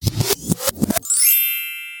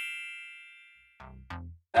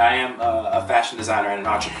I am a fashion designer and an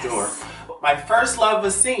entrepreneur. My first love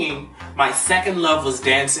was singing, my second love was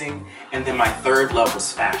dancing, and then my third love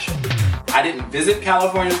was fashion. I didn't visit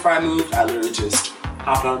California before I moved. I literally just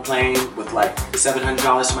hopped on a plane with like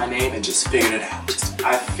 $700 to my name and just figured it out.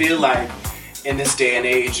 I feel like in this day and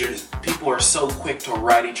age, people are so quick to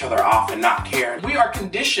write each other off and not care. We are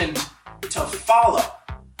conditioned to follow.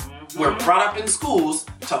 We're brought up in schools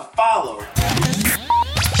to follow.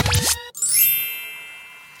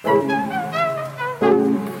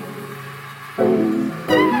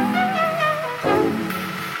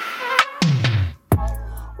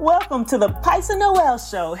 Welcome to the Paisa Noel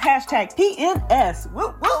Show, hashtag PNS,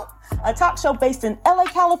 whoop whoop, a talk show based in LA,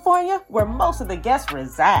 California, where most of the guests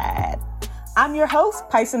reside. I'm your host,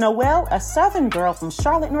 Paisa Noel, a Southern girl from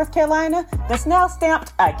Charlotte, North Carolina, that's now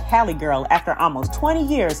stamped a Cali girl after almost 20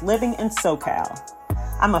 years living in SoCal.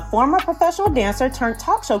 I'm a former professional dancer turned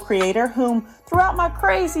talk show creator whom, throughout my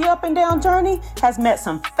crazy up and down journey, has met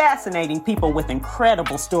some fascinating people with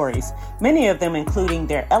incredible stories, many of them including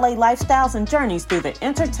their LA lifestyles and journeys through the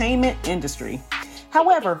entertainment industry.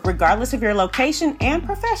 However, regardless of your location and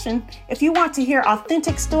profession, if you want to hear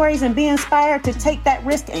authentic stories and be inspired to take that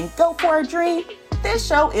risk and go for a dream, this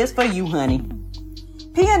show is for you, honey.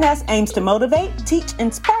 PNS aims to motivate, teach,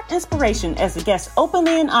 and spark inspiration as the guests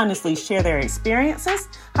openly and honestly share their experiences,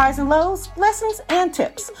 highs and lows, lessons, and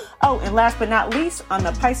tips. Oh, and last but not least, on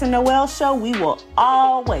the Paisa Noel Show, we will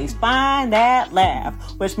always find that laugh,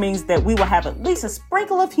 which means that we will have at least a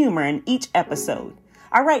sprinkle of humor in each episode.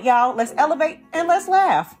 All right, y'all, let's elevate and let's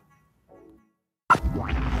laugh.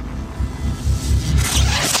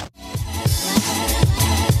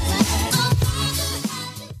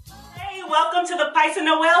 Welcome to the Paisa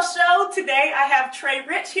Noel Show. Today I have Trey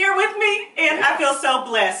here with me, and I feel so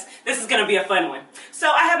blessed. This is going to be a fun one. So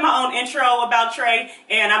I have my own intro about Trey,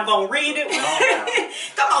 and I'm going to read it.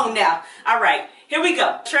 Come on now. All right, here we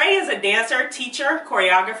go. Trey is a dancer, teacher,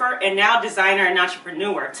 choreographer, and now designer and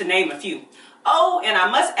entrepreneur, to name a few. Oh, and I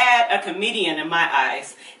must add, a comedian in my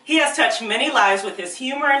eyes. He has touched many lives with his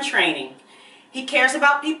humor and training. He cares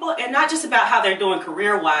about people, and not just about how they're doing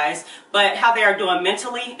career-wise, but how they are doing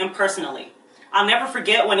mentally and personally. I'll never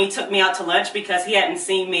forget when he took me out to lunch because he hadn't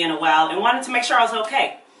seen me in a while and wanted to make sure I was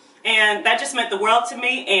okay. And that just meant the world to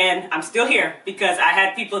me, and I'm still here because I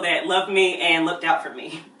had people that loved me and looked out for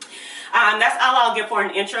me. That's all I'll give for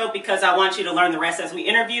an intro because I want you to learn the rest as we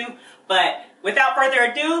interview. But without further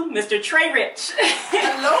ado, Mr. Trey Rich.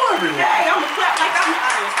 Hello, everyone. Hey, I'm gonna clap like I'm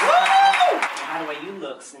Woo! By the way, you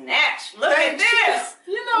look snatched. Look at this.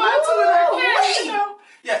 You know, I do what I can, you know.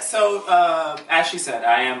 Yeah, so as she said,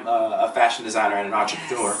 I am a fashion designer and an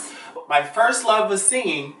entrepreneur. My first love was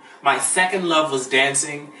singing, my second love was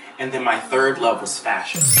dancing, and then my third love was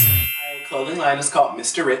fashion. My clothing line is called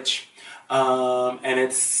Mr. Rich, and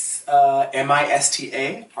it's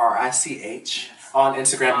MISTARICH on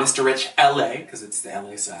Instagram, Mr. Rich LA, because it's the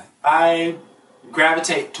LA side. I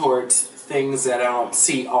gravitate towards things that I don't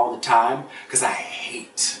see all the time, because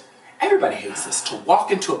everybody hates this, to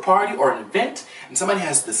walk into a party or an event and somebody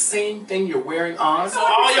has the same thing you're wearing on. So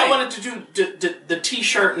all y'all wanted to do the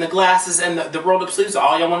t-shirt and the glasses and the rolled up sleeves,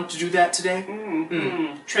 all y'all wanted to do that today?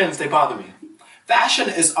 Trends, they bother me. Fashion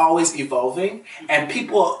is always evolving, and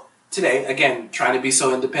people today, again, trying to be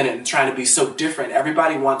so independent and trying to be so different,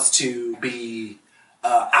 everybody wants to be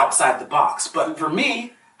outside the box. But for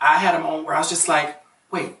me, I had a moment where I was just like,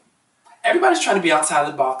 wait, everybody's trying to be outside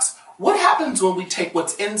the box. What happens when we take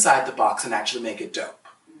what's inside the box and actually make it dope?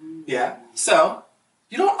 Yeah? So,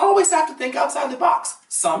 you don't always have to think outside the box.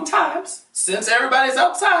 Sometimes, since everybody's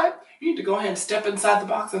outside, you need to go ahead and step inside the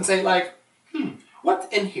box and say like, what's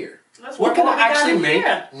in here? What can I actually make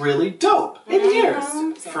really dope in here?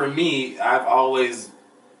 For me, I've always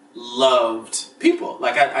loved people.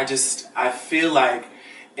 Like, I feel like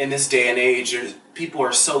in this day and age, people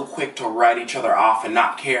are so quick to write each other off and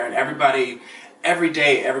not care, and every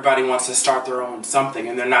day, everybody wants to start their own something,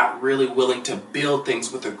 and they're not really willing to build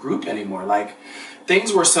things with a group anymore. Like,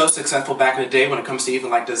 things were so successful back in the day when it comes to even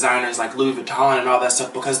like designers like Louis Vuitton and all that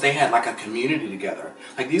stuff because they had like a community together.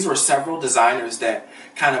 Like, these were several designers that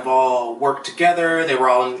kind of all worked together. They were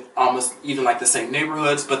all in almost even like the same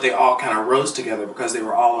neighborhoods, but they all kind of rose together because they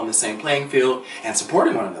were all on the same playing field and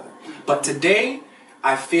supporting one another. But today,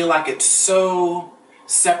 I feel like it's so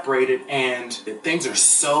separated and things are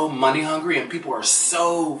so money hungry and people are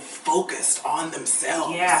so focused on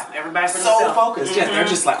themselves. Yeah, everybody's so focused. Yeah, they're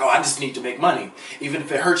just like, oh, I just need to make money. Even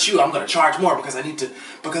if it hurts you, I'm going to charge more because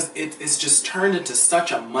it's just turned into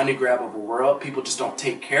such a money grab of a world. People just don't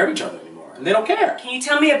take care of each other anymore and they don't care. Can you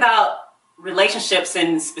tell me about relationships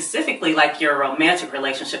and specifically like your romantic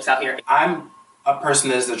relationships out here? I'm a person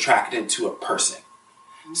that is attracted to a person.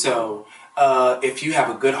 So if you have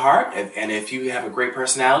a good heart and if you have a great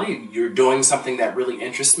personality, you're doing something that really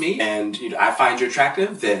interests me, and I find you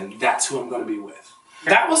attractive, then that's who I'm going to be with.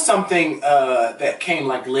 That was something that came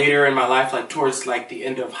like later in my life, like towards like the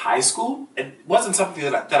end of high school. It wasn't something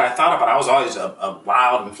that I thought about. I was always a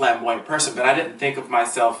wild and flamboyant person, but I didn't think of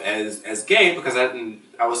myself as gay because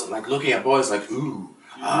I wasn't like looking at boys like, ooh.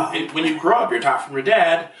 When you grow up, you're taught from your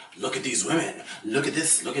dad, look at these women, look at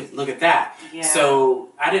this, look at that. Yeah. So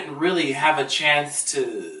I didn't really have a chance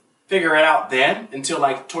to figure it out then until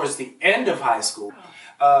like towards the end of high school.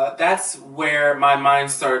 That's where my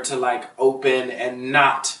mind started to like open and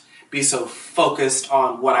not be so focused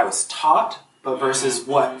on what I was taught, but versus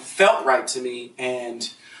what felt right to me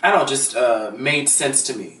and I don't know, just made sense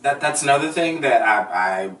to me. That's another thing that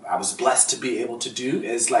I was blessed to be able to do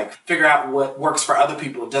is like figure out what works for other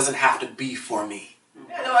people. It doesn't have to be for me.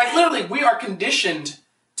 Like literally, we are conditioned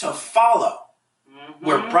to follow.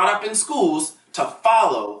 We're brought up in schools to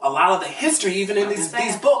follow. A lot of the history, even in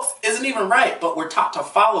these books, isn't even right, but we're taught to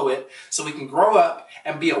follow it so we can grow up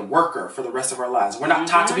and be a worker for the rest of our lives. We're not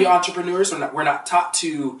taught to be entrepreneurs. We're not taught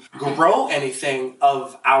to grow anything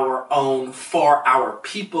of our own for our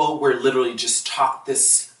people. We're literally just taught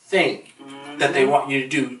this thing that they want you to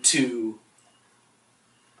do to,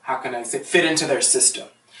 how can I say, fit into their system.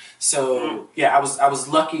 So yeah, I was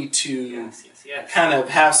lucky to kind of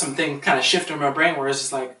have something kind of shift in my brain where it's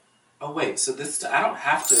just like, oh wait, so this, I don't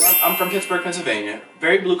have to. I'm from Pittsburgh, Pennsylvania.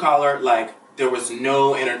 Very blue collar, like there was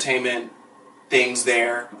no entertainment things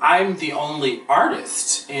there. I'm the only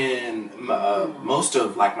artist in most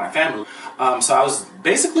of like my family. So I was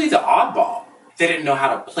basically the oddball. They didn't know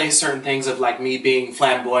how to play certain things of like me being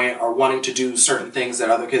flamboyant or wanting to do certain things that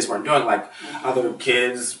other kids weren't doing. Like other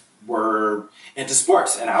kids were into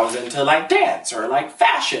sports and I was into like dance or like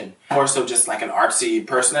fashion. More so just like an artsy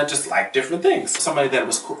person that just liked different things. Somebody that I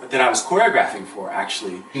was choreographing for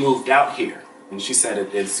actually moved out here. And she said,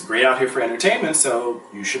 it's great out here for entertainment, so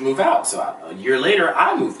you should move out. So a year later,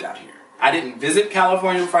 I moved out here. I didn't visit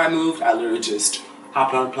California before I moved. I literally just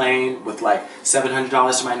hopped on a plane with like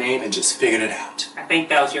 $700 to my name and just figured it out. I think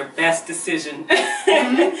that was your best decision.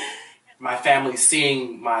 My family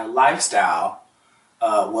seeing my lifestyle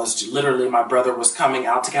was literally, my brother was coming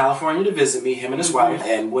out to California to visit me, him and his wife.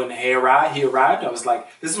 And when he arrived, I was like,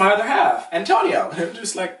 this is my other half, Antonio. And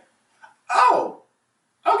just like, oh,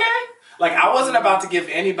 okay. Like, I wasn't about to give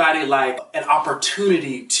anybody, like, an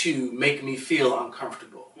opportunity to make me feel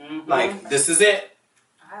uncomfortable. Like, this is it.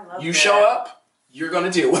 I love you that. Show up, you're going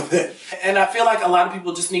to deal with it. And I feel like a lot of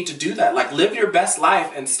people just need to do that. Like, live your best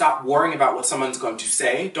life and stop worrying about what someone's going to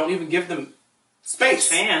say. Don't even give them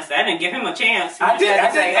space. Chance. I didn't give him a chance. I did.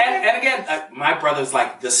 And again, my brother's,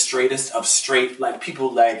 like, the straightest of straight, like,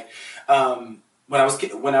 people, like, when I was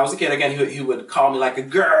a kid, again, he would call me, like, a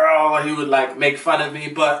girl, or he would, like, make fun of me,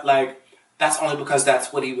 but, like, that's only because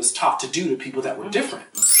that's what he was taught to do to people that were different.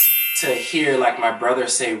 To hear like my brother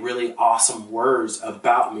say really awesome words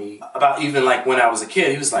about me, about even like when I was a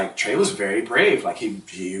kid, he was like, Trey was very brave. Like he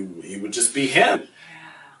would just be him.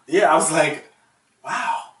 Yeah, I was like,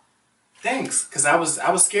 wow, thanks, because I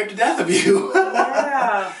was scared to death of you.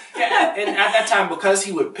 Yeah. And at that time, because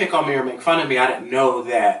he would pick on me or make fun of me, I didn't know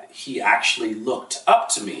that he actually looked up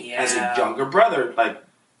to me as a younger brother, like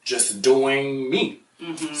just doing me.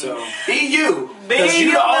 So, be you. Because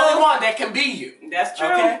you're the only one that can be you. That's true.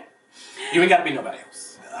 Okay? You ain't got to be nobody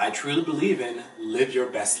else. I truly believe in live your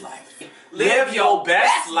best life. Live your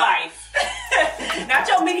best life. Not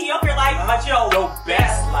your mediocre life, but your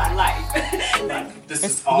best life. Like, this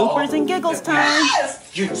is all bloopers and giggles time. Yes.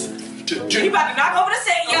 You about to knock over the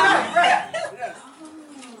set, y'all. Right.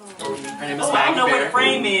 Her name is I don't know where the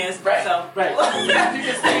frame is. Right. So. Right. If you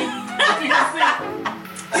can see.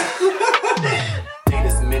 Date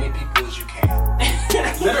as many people as you can.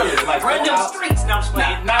 Literally, like run them streets. No, I'm just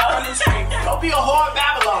playing. Not run them streets. Don't be a whore in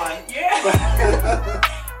Babylon. Yeah.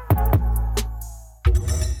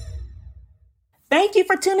 Thank you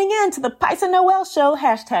for tuning in to the Pice and Noel Show,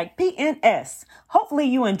 #PNS. Hopefully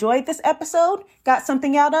you enjoyed this episode, got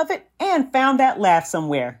something out of it, and found that laugh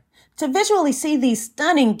somewhere. To visually see these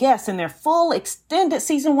stunning guests in their full extended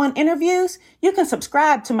season 1 interviews, you can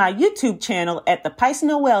subscribe to my YouTube channel at the Pice and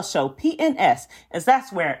Noel Show, PNS, as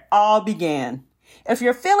that's where it all began. If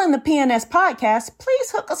you're feeling the PNS podcast,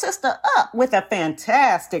 please hook a sister up with a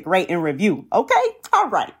fantastic rate and review. Okay? All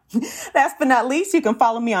right. Last but not least, you can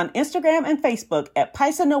follow me on Instagram and Facebook at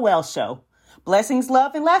Pice and Noel Show. Blessings,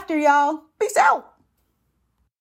 love, and laughter, y'all. Peace out.